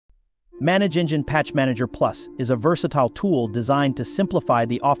ManageEngine Patch Manager Plus is a versatile tool designed to simplify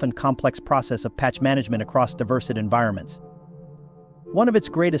the often complex process of patch management across diverse environments. One of its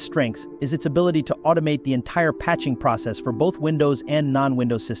greatest strengths is its ability to automate the entire patching process for both Windows and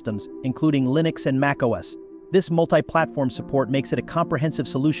non-Windows systems, including Linux and macOS. This multi-platform support makes it a comprehensive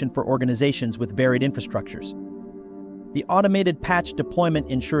solution for organizations with varied infrastructures. The automated patch deployment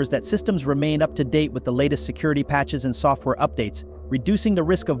ensures that systems remain up to date with the latest security patches and software updates, reducing the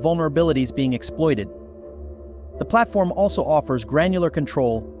risk of vulnerabilities being exploited. The platform also offers granular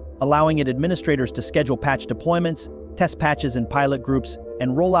control, allowing administrators to schedule patch deployments, test patches in pilot groups,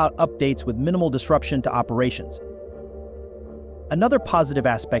 and roll out updates with minimal disruption to operations. Another positive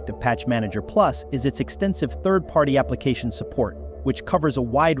aspect of Patch Manager Plus is its extensive third-party application support, which covers a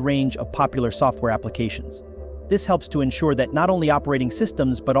wide range of popular software applications. This helps to ensure that not only operating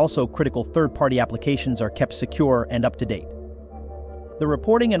systems but also critical third-party applications are kept secure and up to date. The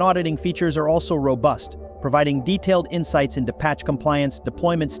reporting and auditing features are also robust, providing detailed insights into patch compliance,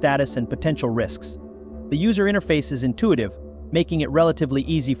 deployment status, and potential risks. The user interface is intuitive, making it relatively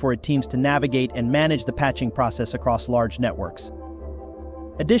easy for teams to navigate and manage the patching process across large networks.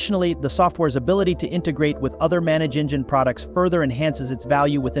 Additionally, the software's ability to integrate with other ManageEngine products further enhances its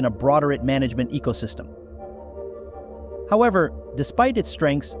value within a broader management ecosystem. However, despite its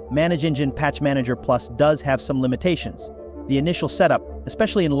strengths, ManageEngine Patch Manager Plus does have some limitations. The initial setup,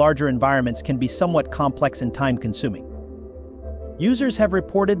 especially in larger environments, can be somewhat complex and time-consuming. Users have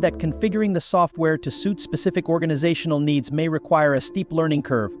reported that configuring the software to suit specific organizational needs may require a steep learning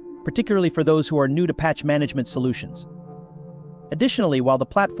curve, particularly for those who are new to patch management solutions. Additionally, while the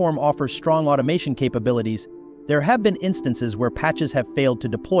platform offers strong automation capabilities, there have been instances where patches have failed to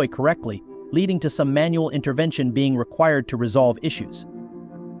deploy correctly, leading to some manual intervention being required to resolve issues.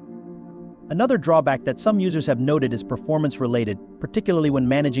 Another drawback that some users have noted is performance-related, particularly when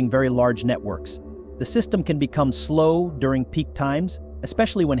managing very large networks. The system can become slow during peak times,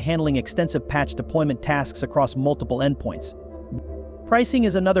 especially when handling extensive patch deployment tasks across multiple endpoints. Pricing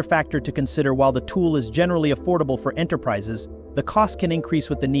is another factor to consider. While the tool is generally affordable for enterprises, the cost can increase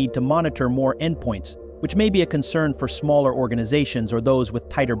with the need to monitor more endpoints, which may be a concern for smaller organizations or those with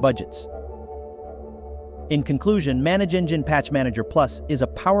tighter budgets. In conclusion, ManageEngine Patch Manager Plus is a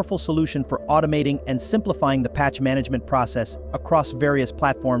powerful solution for automating and simplifying the patch management process across various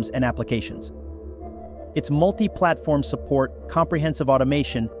platforms and applications. Its multi-platform support, comprehensive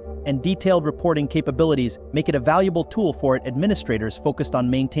automation, and detailed reporting capabilities make it a valuable tool for administrators focused on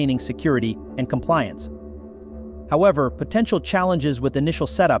maintaining security and compliance. However, potential challenges with initial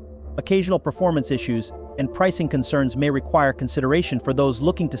setup, occasional performance issues, and pricing concerns may require consideration for those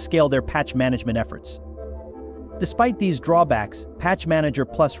looking to scale their patch management efforts. Despite these drawbacks, Patch Manager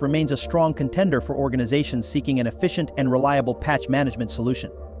Plus remains a strong contender for organizations seeking an efficient and reliable patch management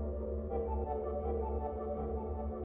solution.